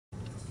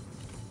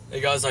Hey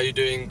guys, how you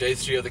doing? Day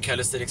 3 of the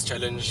calisthenics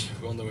challenge.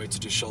 We're on the way to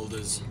do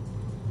shoulders.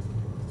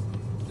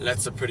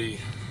 Lats are pretty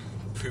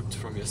pooped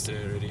from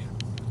yesterday already,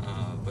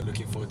 but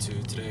looking forward to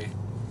today.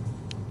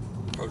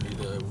 Probably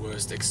the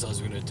worst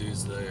exercise we're going to do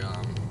is the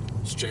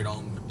straight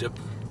arm dip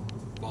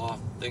bar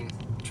thing,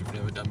 which we've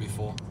never done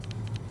before.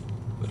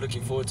 But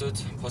looking forward to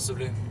it,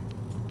 possibly.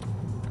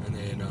 And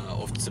then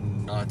off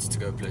tonight to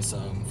go play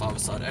some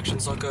 5-a-side action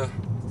soccer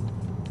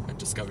at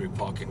Discovery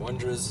Park in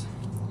Wanderers.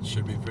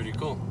 Should be pretty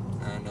cool.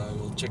 And I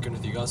will check in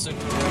with you guys soon.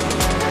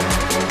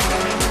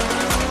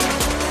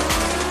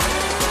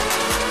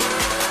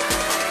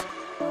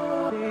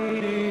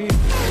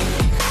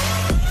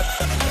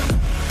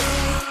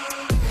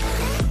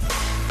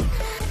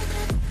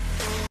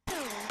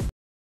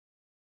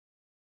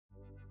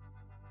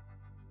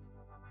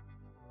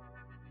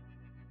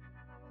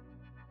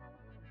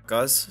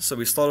 Guys, so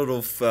we started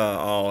off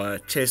our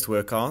chest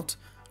workout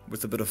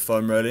with a bit of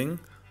foam rolling.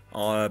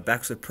 Our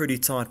backs were pretty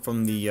tight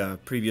from the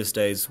previous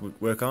day's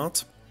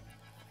workout.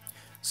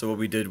 So what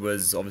we did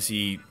was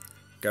obviously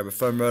grab a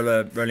foam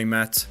roller, rolling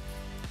mat,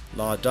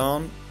 lie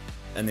down,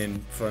 and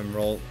then foam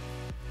roll.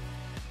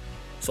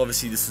 So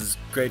obviously this is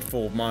great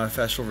for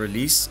myofascial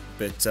release,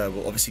 but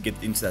we'll obviously get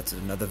into that in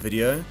another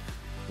video.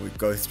 We'll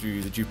go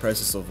through the due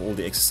process of all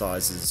the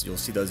exercises. You'll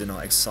see those in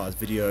our exercise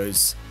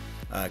videos,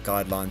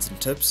 guidelines and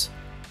tips.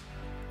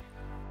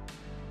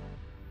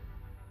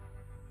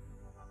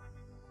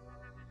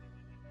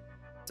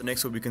 So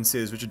next what we can see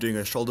is Richard doing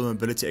a shoulder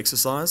mobility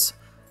exercise.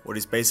 What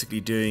he's basically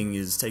doing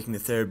is taking the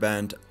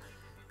TheraBand,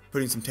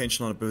 putting some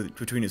tension on it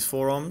between his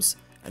forearms,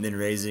 and then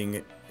raising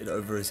it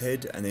over his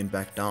head and then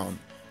back down.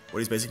 What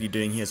he's basically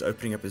doing here is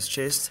opening up his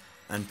chest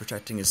and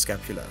protracting his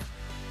scapula.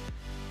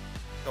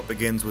 It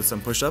begins with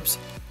some push-ups.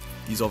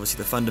 These are obviously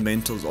the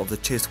fundamentals of the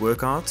chest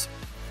workout.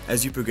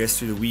 As you progress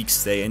through the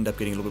weeks, they end up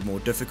getting a little bit more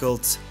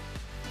difficult,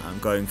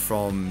 going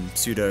from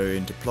pseudo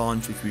into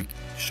planche, which we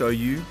show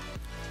you.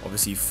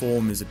 Obviously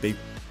form is a big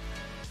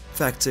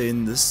factor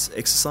in this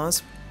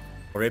exercise.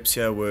 Our reps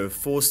here were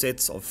 4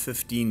 sets of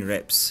 15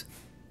 reps.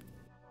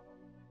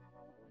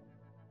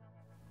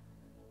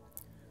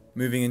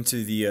 Moving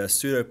into the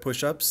pseudo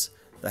push ups,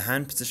 the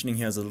hand positioning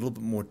here is a little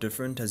bit more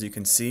different, as you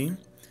can see.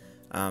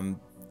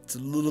 It's a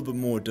little bit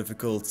more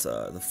difficult.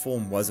 The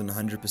form wasn't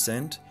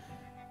 100%,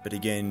 but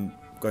again,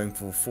 going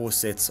for 4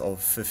 sets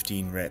of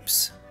 15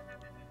 reps.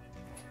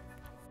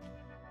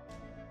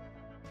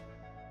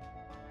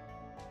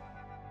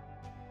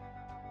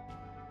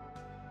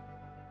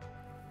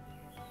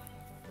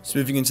 So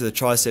moving into the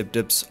tricep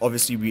dips,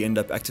 obviously we end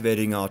up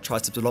activating our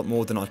triceps a lot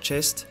more than our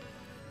chest.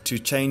 To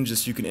change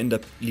this, you can end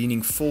up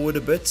leaning forward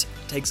a bit.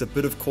 It takes a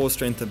bit of core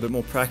strength, a bit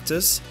more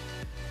practice,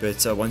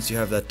 but once you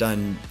have that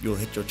done, you'll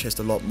hit your chest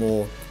a lot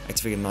more,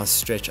 activating a nice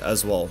stretch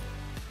as well.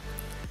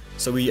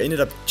 So we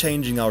ended up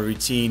changing our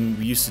routine.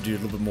 We used to do a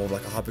little bit more of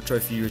like a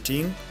hypertrophy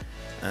routine,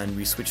 and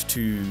we switched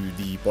to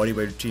the bodyweight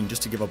routine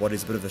just to give our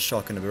bodies a bit of a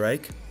shock and a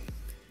break.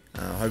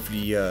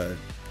 Hopefully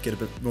get a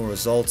bit more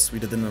results. We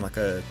did them in like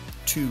a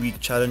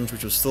 2-week challenge,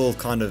 which was still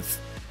kind of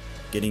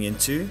getting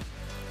into.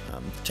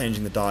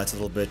 Changing the diet a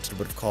little bit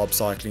of carb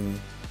cycling.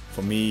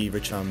 For me,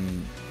 Rich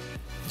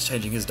is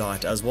changing his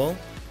diet as well.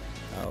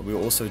 We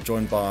were also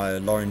joined by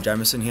Lauren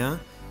Jameson here.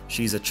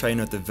 She's a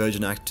trainer at the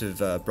Virgin Active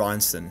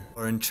Bryanston.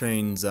 Lauren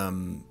trains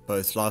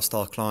both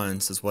lifestyle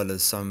clients as well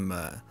as some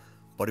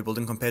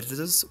bodybuilding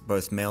competitors,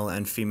 both male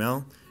and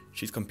female.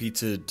 She's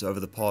competed over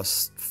the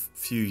past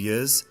few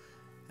years,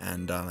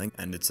 and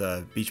it's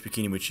a beach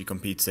bikini which she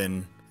competes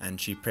in,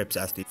 and she preps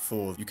athletes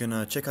for. You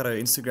can check out her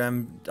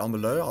Instagram down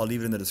below. I'll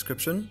leave it in the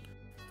description.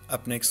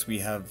 Up next we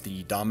have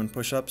the diamond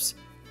push-ups.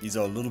 These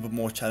are a little bit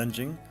more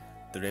challenging.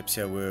 The reps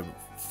here were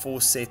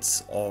 4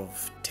 sets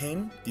of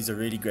 10. These are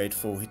really great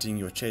for hitting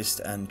your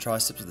chest and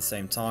triceps at the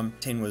same time.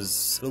 10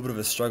 was a little bit of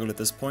a struggle at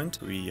this point.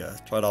 We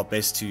tried our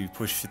best to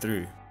push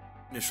through.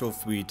 Finish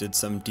off, we did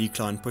some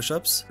decline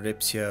push-ups.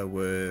 Reps here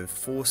were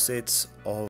 4 sets of